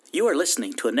You are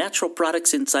listening to a Natural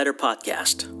Products Insider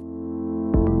podcast.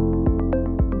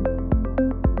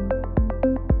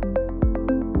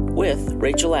 With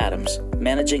Rachel Adams,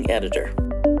 Managing Editor.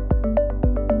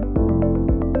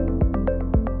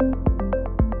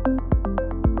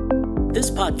 This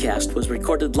podcast was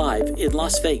recorded live in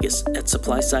Las Vegas at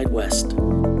SupplySide West.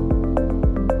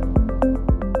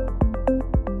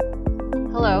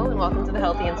 Hello, and welcome to the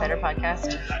Healthy Insider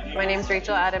Podcast. My name is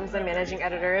Rachel Adams. I'm Managing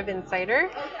Editor of Insider,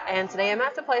 and today I'm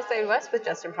at SupplySide West with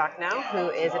Justin Prochnow, who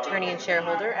is attorney and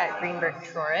shareholder at Greenberg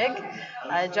Traurig.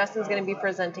 Justin's going to be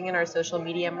presenting in our social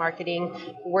media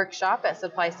marketing workshop at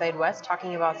SupplySide West,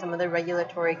 talking about some of the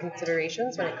regulatory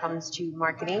considerations when it comes to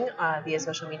marketing via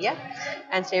social media.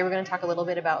 And today we're going to talk a little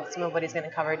bit about some of what he's going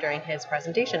to cover during his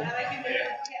presentation.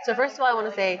 So first of all, I want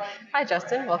to say, hi,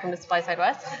 Justin. Welcome to SupplySide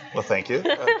West. Well, thank you.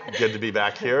 Good to be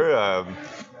back here.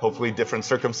 Hopefully different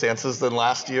circumstances than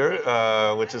last year,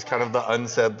 which is kind of the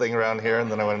unsaid thing around here,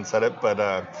 and then I went and said it.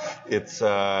 But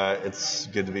it's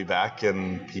good to be back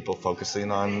and people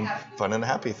focusing on fun and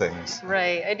happy things.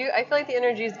 Right. I feel like the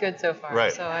energy is good so far.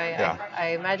 Right. So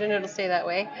I imagine it'll stay that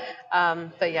way.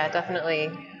 But yeah, definitely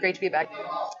great to be back.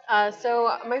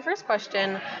 So my first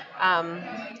question,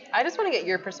 I just want to get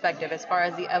your perspective as far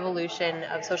as the evolution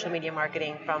of social media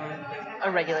marketing from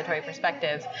a regulatory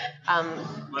perspective.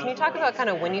 Can you talk about kind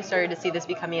of when you started to see this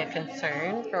becoming a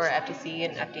concern for FTC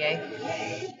and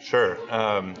FDA? Sure.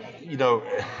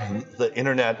 The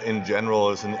internet in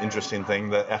general is an interesting thing.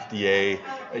 The FDA,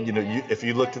 if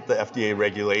you looked at the FDA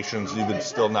regulations, you would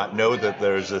still not know that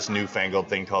there's this newfangled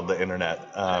thing called the internet,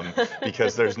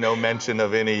 because there's no mention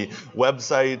of any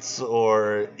websites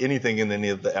or anything in any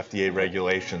of the FDA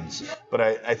regulations. But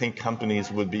I think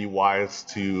companies would be wise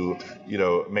to,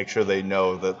 make sure they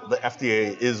know that the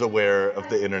FDA is aware of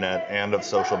the internet and of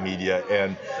social media,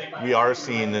 and we are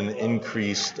seeing an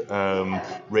increased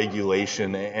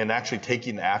regulation and actually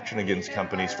taking action against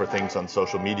companies for things on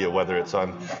social media, whether it's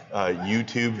on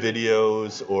YouTube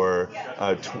videos or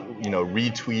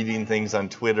retweeting things on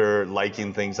Twitter,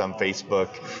 liking things on Facebook.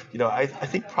 I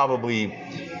think probably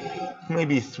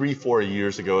maybe 3-4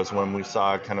 years ago is when we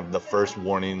saw kind of the first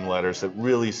warning letters that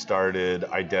really started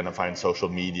identifying social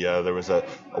media. There was a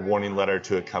warning letter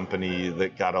to a company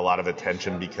that got a lot of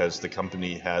attention because the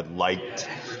company had liked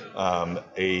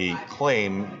a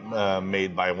claim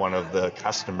made by one of the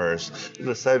customers. It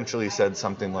essentially said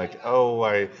something like, "Oh,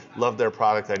 I love their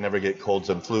product. I never get colds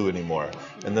and flu anymore."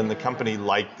 And then the company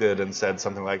liked it and said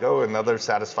something like, "Oh, another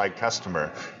satisfied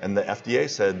customer." And the FDA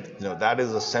said, that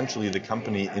is essentially the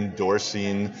company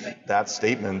endorsing that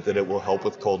statement that it will help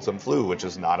with colds and flu, which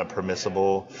is not a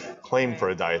permissible claim for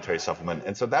a dietary supplement.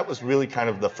 And so that was really kind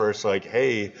of the first,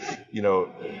 hey,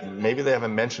 maybe they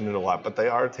haven't mentioned it a lot, but they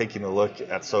are taking a look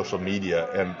at social media.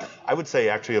 And I would say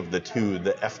actually of the two,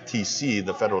 the FTC,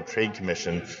 the Federal Trade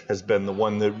Commission, has been the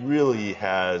one that really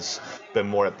has been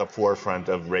more at the forefront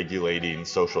of regulating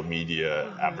social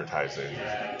media advertising.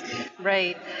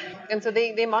 Right. And so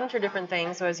they monitor different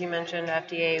things. So as you mentioned,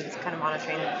 FDA was kind of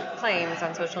monitoring claims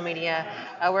on social media,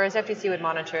 whereas FTC would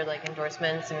monitor like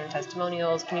endorsements and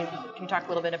testimonials. Can you talk a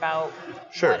little bit about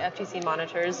Sure. what FTC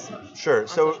monitors? Sure.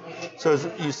 So as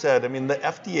you said, the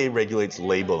FDA regulates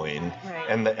labeling, right,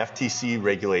 and the FTC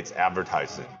regulates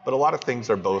advertising. But a lot of things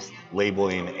are both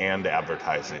labeling and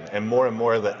advertising. And more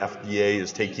the FDA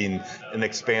is taking an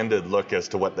expanded look as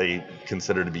to what they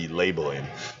consider to be labeling.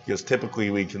 Because typically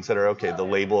we consider, the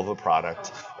label of a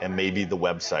product and maybe the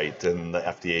website, and the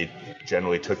FDA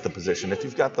generally took the position, if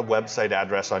you've got the website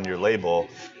address on your label,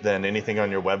 then anything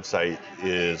on your website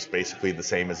is basically the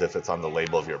same as if it's on the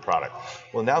label of your product.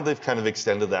 Well, now they've kind of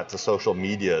extended that to social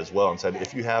media as well and said,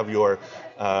 if you have your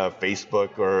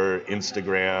Facebook or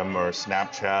Instagram or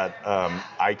Snapchat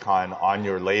icon on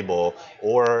your label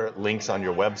or links on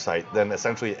your website, then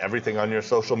essentially everything on your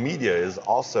social media is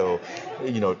also,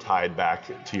 tied back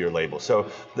to your label. So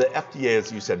the FDA,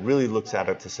 as you said, really looks at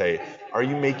it to say, are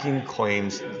you making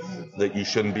claims that you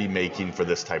shouldn't be making for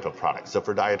this type of product? So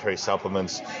for dietary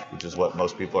supplements, which is what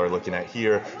most people are looking at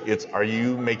here, it's, are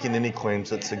you making any claims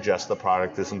that suggest the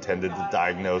product is intended to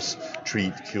diagnose,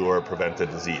 treat, cure, prevent a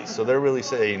disease? So they're really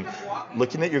saying,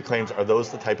 looking at your claims, are those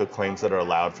the type of claims that are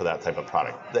allowed for that type of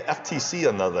product? The FTC,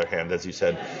 on the other hand, as you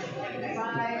said,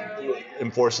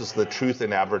 enforces the truth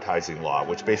in advertising law,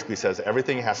 which basically says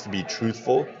everything has to be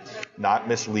truthful, not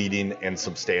misleading, and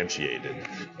substantiated.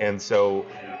 And so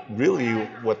really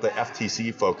what the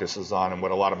FTC focuses on, and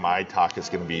what a lot of my talk is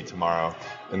going to be tomorrow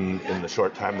in the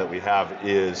short time that we have,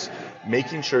 is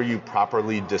making sure you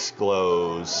properly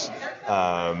disclose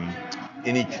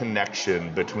any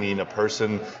connection between a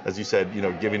person, as you said,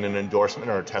 giving an endorsement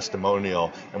or a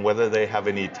testimonial, and whether they have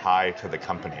any tie to the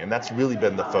company. And that's really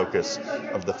been the focus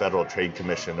of the Federal Trade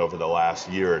Commission over the last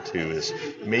year or two, is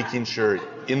making sure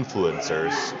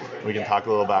influencers, we can talk a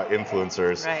little about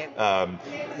influencers,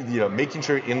 right. making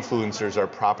sure influencers are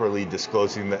properly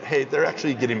disclosing that, hey, they're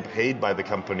actually getting paid by the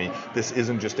company. This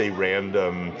isn't just a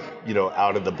random,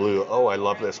 out of the blue, oh, I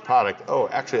love this product. Oh,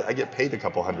 actually, I get paid a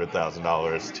couple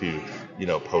 $100,000 to,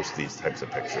 post these types of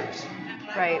pictures.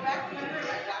 Right.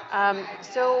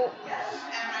 So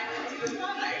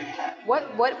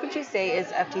what would you say is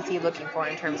FTC looking for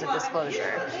in terms of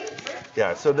disclosure?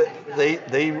 Yeah, so the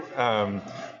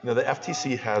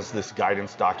FTC has this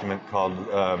guidance document called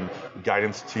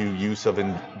Guidance to Use of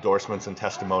Endorsements and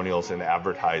Testimonials in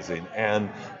Advertising. And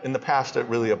in the past, it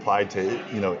really applied to,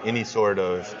 any sort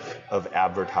of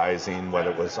advertising,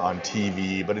 whether it was on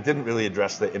TV, but it didn't really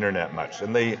address the internet much.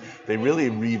 And they really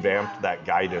revamped that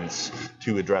guidance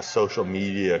to address social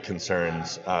media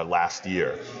concerns last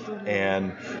year.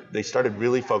 And they started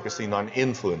really focusing on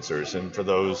influencers. And for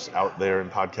those out there in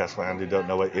podcast land who don't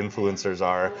know what influencers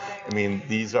are, I mean,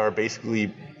 these are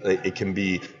basically, it can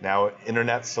be now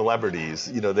internet celebrities,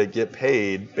 they get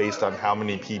paid based on how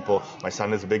many people. My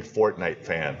son is a big Fortnite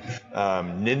fan.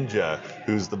 Ninja,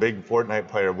 who's the big Fortnite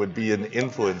player, would be an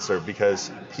influencer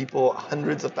because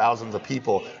hundreds of thousands of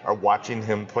people are watching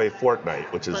him play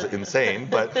Fortnite, which is insane,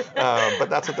 but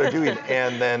that's what they're doing.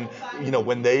 And then,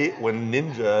 when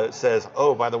Ninja says,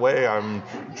 oh, by the way, I'm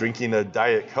drinking a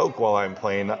Diet Coke while I'm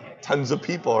playing, tons of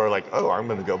people are like, oh, I'm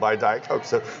going to go buy Diet Coke.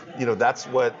 So, that's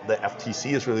what the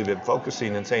FTC has really been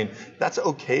focusing and saying, that's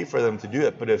okay for them to do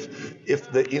it. But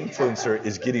if the influencer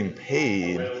is getting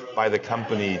paid by the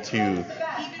company to,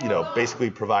 basically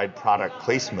provide product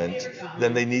placement,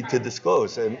 then they need to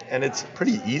disclose. And it's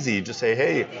pretty easy. Just say,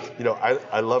 hey,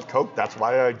 I love Coke. That's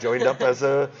why I joined up as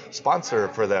a sponsor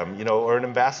for them, or an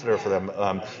ambassador for them.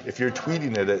 If you're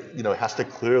tweeting it, it has to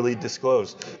clearly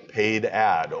disclose paid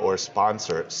ad or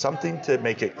sponsor, something to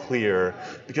make it clear,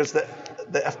 because the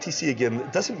FTC, again,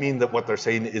 it doesn't mean that what they're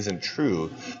saying isn't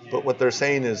true, but what they're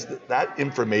saying is that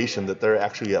information that they're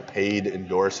actually a paid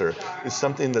endorser is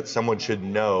something that someone should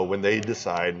know when they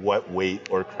decide what weight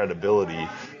or credibility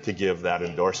to give that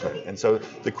endorsement. And so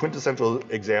the quintessential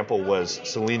example was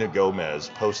Selena Gomez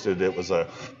posted, it was a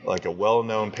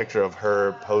well-known picture of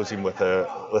her posing with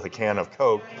a can of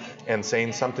Coke and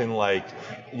saying something like,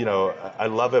 I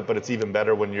love it, but it's even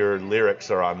better when your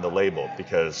lyrics are on the label,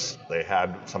 because they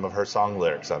had some of her song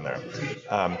lyrics on there.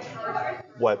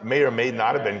 What may or may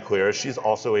not have been clear is she's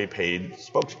also a paid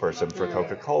spokesperson for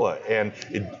Coca-Cola. And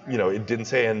it didn't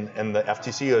say, and the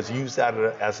FTC has used that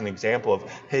as an example of,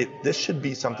 hey, this should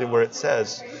be something where it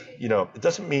says, it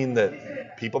doesn't mean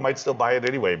that people might still buy it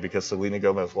anyway because Selena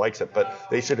Gomez likes it, but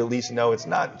they should at least know it's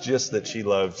not just that she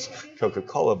loves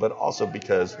Coca-Cola, but also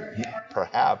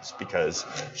perhaps because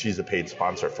she's a paid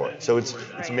sponsor for it. So it's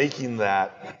making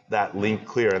that link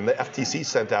clear. And the FTC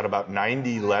sent out about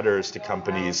 90 letters to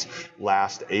companies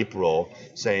last April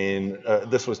saying,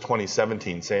 this was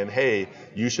 2017, saying, hey,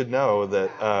 you should know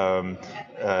that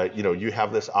you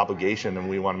have this obligation and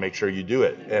we want to make sure you do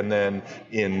it. And then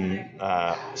in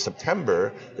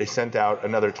September, they sent out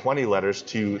another 20 letters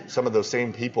to some of those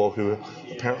same people who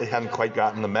apparently hadn't quite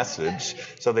gotten the message.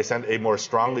 So they sent a more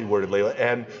strongly worded label.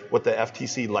 And what the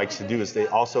FTC likes to do is they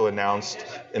also announced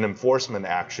an enforcement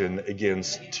action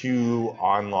against two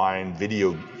online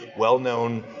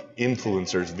well-known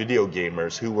influencers, video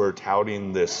gamers, who were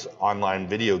touting this online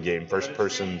video game,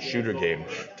 first-person shooter game,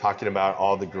 talking about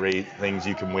all the great things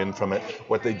you can win from it.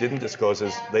 What they didn't disclose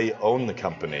is they own the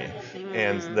company.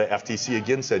 And the FTC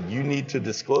again said, you need to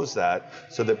disclose that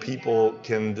so that people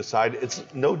can decide. It's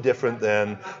no different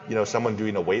than, someone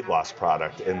doing a weight loss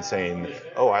product and saying,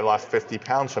 oh, I lost 50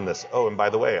 pounds from this. Oh, and by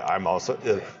the way, I'm also,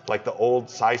 like the old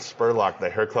Cy Spurlock, the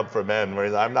Hair Club for Men,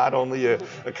 where I'm not only a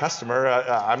customer,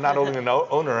 I'm not only an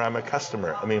owner, I'm a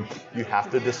customer. I mean, you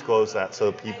have to disclose that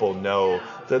so people know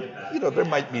that, there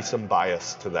might be some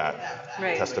bias to that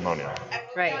testimonial.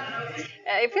 Right.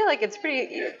 I feel like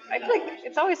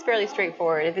it's always fairly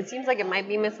straightforward. If it seems like it might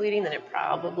be misleading, then it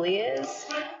probably is.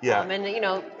 Yeah.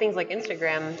 And things like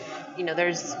Instagram,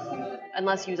 there's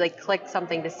unless you like click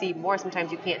something to see more,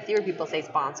 sometimes you can't see where people say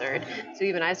sponsored. So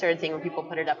even I started seeing when people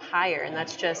put it up higher, and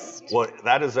that's just... Well,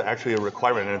 that is actually a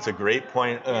requirement, and it's a great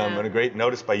point and a great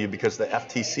notice by you, because the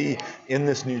FTC in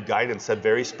this new guidance said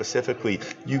very specifically,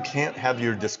 you can't have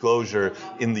your disclosure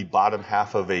in the bottom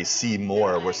half of a see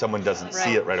more where someone doesn't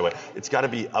see it right away. It's got to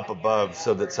be up above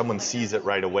so that someone sees it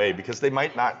right away, because they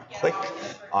might not click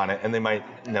on it and they might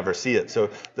never see it. So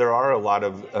there are a lot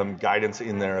of guidance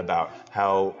in there about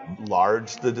how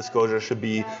large the disclosure should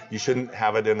be. You shouldn't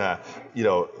have it in a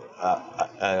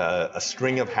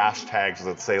string of hashtags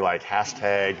that say like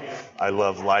hashtag I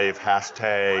love life,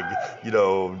 hashtag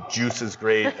juice is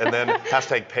great, and then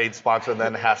hashtag paid sponsor, and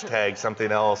then hashtag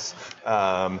something else,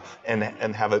 and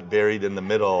have it buried in the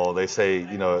middle. They say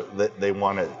that they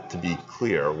want it to be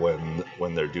clear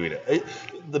when they're doing it.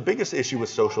 The biggest issue with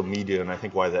social media, and I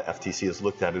think why the FTC has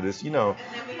looked at it, is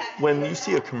when you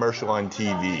see a commercial on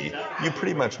TV, you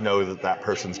pretty much know that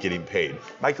person's getting paid.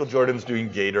 Michael Jordan's doing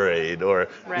Gatorade, or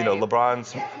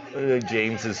LeBron's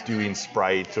James is doing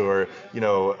Sprite, or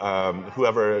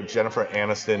whoever, Jennifer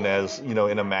Aniston as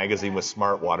in a magazine with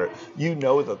Smart Water. You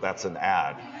know that's an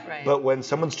ad. Right. But when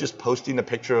someone's just posting a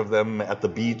picture of them at the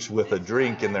beach with a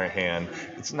drink in their hand,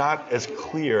 it's not as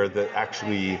clear that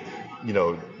actually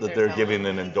that they're giving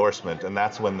an endorsement, and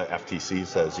that's when the FTC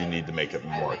says you need to make it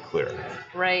more clear.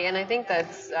 Right, and I think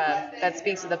that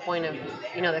speaks to the point of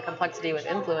the complexity with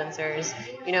influencers.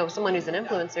 Someone who's an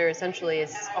influencer essentially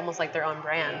is almost like their own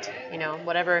brand.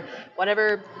 Whatever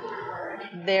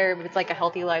if it's like a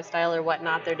healthy lifestyle or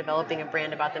whatnot, they're developing a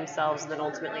brand about themselves, and then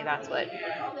ultimately that's what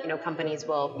companies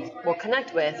will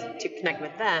connect with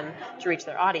them to reach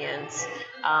their audience.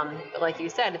 But like you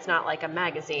said, it's not like a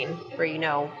magazine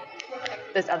where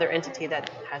this other entity that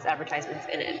has advertisements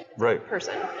in it. Right.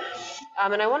 Person.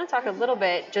 And I want to talk a little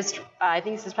bit, I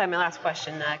think this is probably my last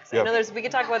question next. Yep. I know we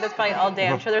could talk about this probably all day.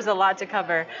 I'm sure there's a lot to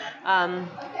cover.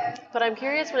 But I'm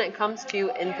curious when it comes to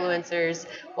influencers,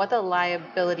 what the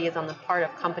liability is on the part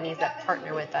of companies that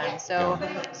partner with them. So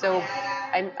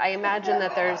I imagine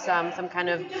that there's some kind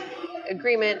of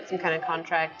agreement, some kind of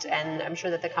contract, and I'm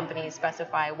sure that the companies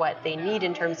specify what they need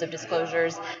in terms of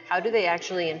disclosures. How do they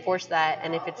actually enforce that?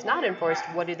 And if it's not enforced,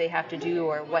 what do they have to do,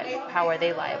 or how are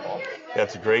they liable?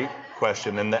 That's a great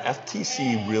question, and the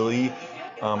FTC really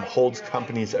holds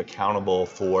companies accountable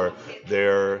for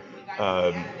their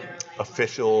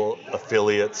official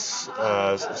affiliates,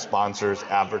 sponsors,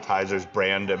 advertisers,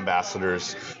 brand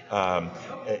ambassadors,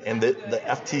 and the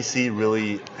FTC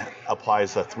really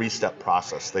applies a 3-step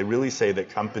process. They really say that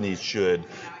companies should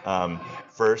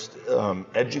first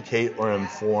educate or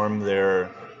inform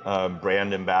their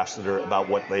brand ambassador about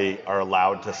what they are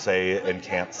allowed to say and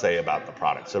can't say about the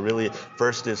product. So really,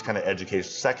 first is kind of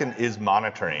education. Second is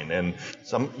monitoring, and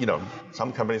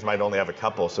some companies might only have a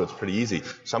couple, so it's pretty easy.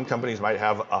 Some companies might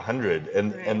have 100,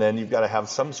 and then you've got to have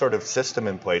some sort of system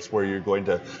in place where you're going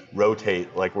to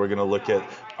rotate. Like, we're going to look at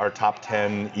our top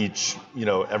 10 each,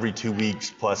 every 2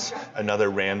 weeks, plus another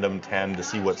random 10 to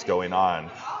see what's going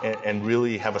on, and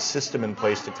really have a system in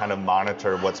place to kind of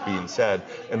monitor what's being said.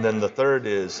 And then the third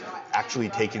is actually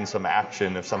taking some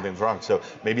action if something's wrong. So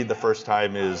maybe the first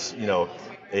time is,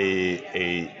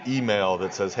 a email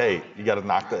that says, hey, you got to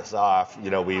knock this off.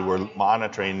 We were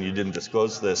monitoring, you didn't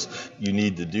disclose this, you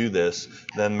need to do this.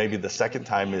 Then maybe the second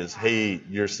time is, hey,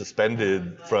 you're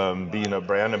suspended from being a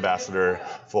brand ambassador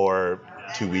for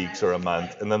 2 weeks or a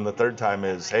month. And then the third time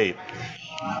is, hey,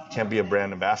 can't be a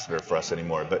brand ambassador for us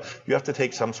anymore. But you have to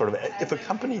take some sort of, if a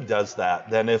company does that,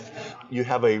 then if you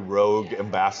have a rogue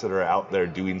ambassador out there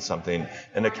doing something,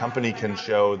 and a company can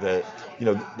show that,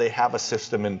 they have a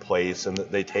system in place and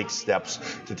that they take steps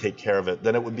to take care of it,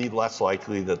 then it would be less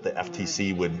likely that the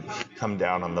FTC would come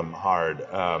down on them hard.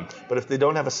 But if they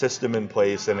don't have a system in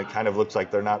place and it kind of looks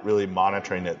like they're not really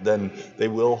monitoring it, then they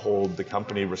will hold the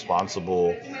company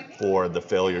responsible for the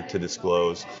failure to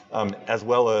disclose, as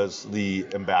well as the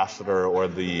ambassador or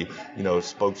the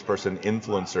spokesperson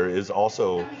influencer is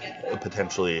also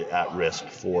potentially at risk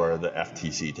for the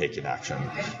FTC taking action.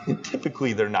 And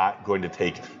typically they're not going to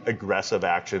take aggressive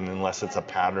action unless it's a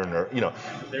pattern or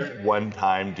one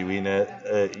time doing it.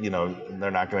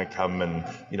 They're not going to come and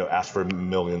ask for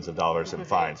millions of dollars in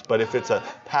fines. But if it's a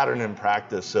pattern and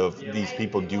practice of these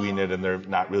people doing it and there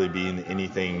not really being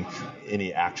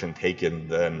any action taken,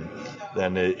 then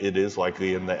it is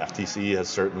likely, and the FTC has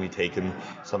certainly taken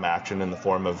some action in the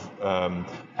form of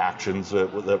actions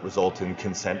that result in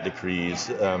consent decrees.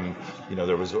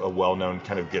 There was a well-known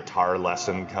kind of guitar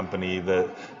lesson company that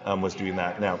was doing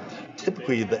that. Now,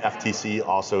 typically the FTC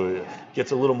also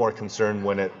gets a little more concerned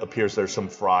when it appears there's some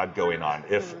fraud going on.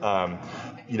 If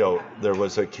there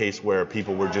was a case where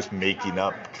people were just making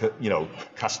up,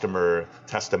 customer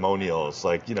testimonials,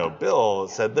 like, Bill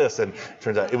said this, and it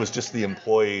turns out it was just the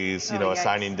employees,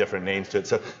 assigning different names to it.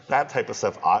 So that type of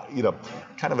stuff,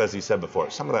 kind of as you said before,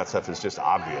 some of that stuff is just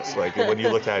obvious. Like when you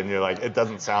look at it and you're like, it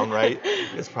doesn't sound right,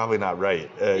 it's probably not right.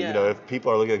 If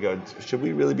people are looking at going, should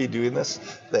we really be doing this?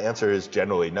 The answer is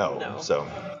generally no. So.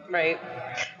 Right.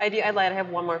 I lied. I have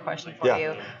one more question for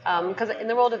you. Because in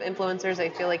the world of influencers, I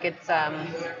feel like it's,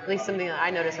 at least something that I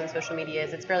notice on social media,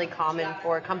 is it's fairly common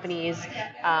for companies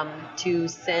to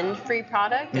send free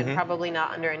product and probably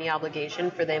not under any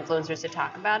obligation for the influencers to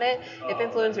talk about it. If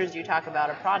influencers do talk about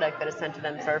a product that is sent to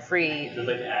them for free,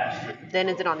 then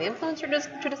is it on the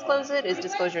influencer to disclose it? Is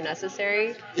disclosure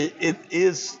necessary? It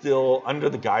is still, under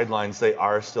the guidelines, they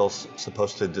are still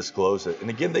supposed to disclose it. And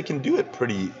again, they can do it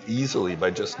pretty easily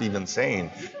by just even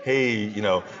saying, hey,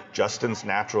 Justin's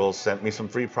Naturals sent me some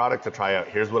free product to try out.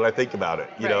 Here's what I think about it,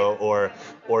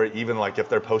 or even like if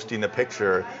they're posting a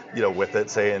picture, with it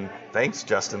saying, thanks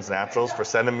Justin's Naturals for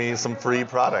sending me some free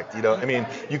product.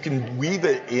 You can weave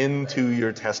it into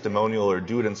your testimonial or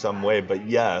do it in some way. But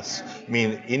yes,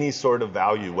 any sort of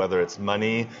value, whether it's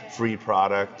money, free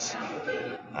product,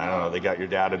 I don't know, they got your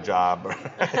dad a job.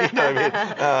 That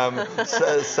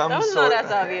was not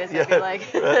as obvious, I feel like.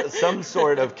 Some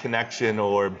sort of connection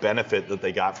or benefit that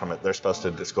they got from it, they're supposed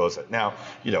to disclose it. Now,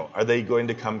 are they going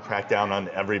to come crack down on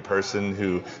every person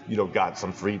who, got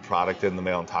some free product in the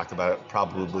mail and talked about it?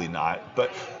 Probably not.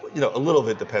 But, a little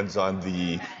bit depends on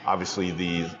obviously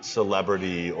the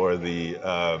celebrity or the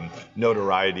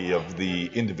notoriety of the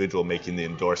individual making the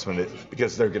endorsement,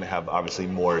 because they're going to have obviously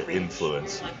more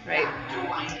influence. Right.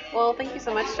 Well, thank you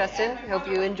so much, Justin. I hope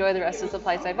you enjoy the rest of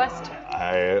SupplySide West.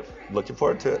 I'm looking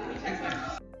forward to it.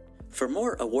 For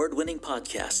more award-winning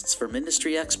podcasts from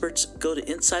industry experts, go to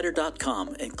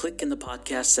insider.com and click in the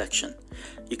podcast section.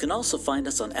 You can also find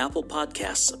us on Apple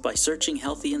Podcasts by searching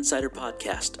Healthy Insider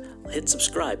Podcast. Hit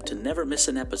subscribe to never miss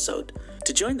an episode.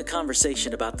 To join the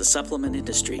conversation about the supplement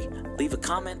industry, leave a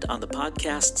comment on the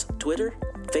podcast's Twitter,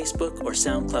 Facebook, or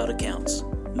SoundCloud accounts.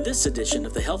 This edition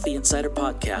of the Healthy Insider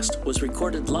Podcast was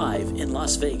recorded live in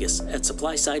Las Vegas at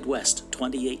SupplySide West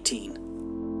 2018.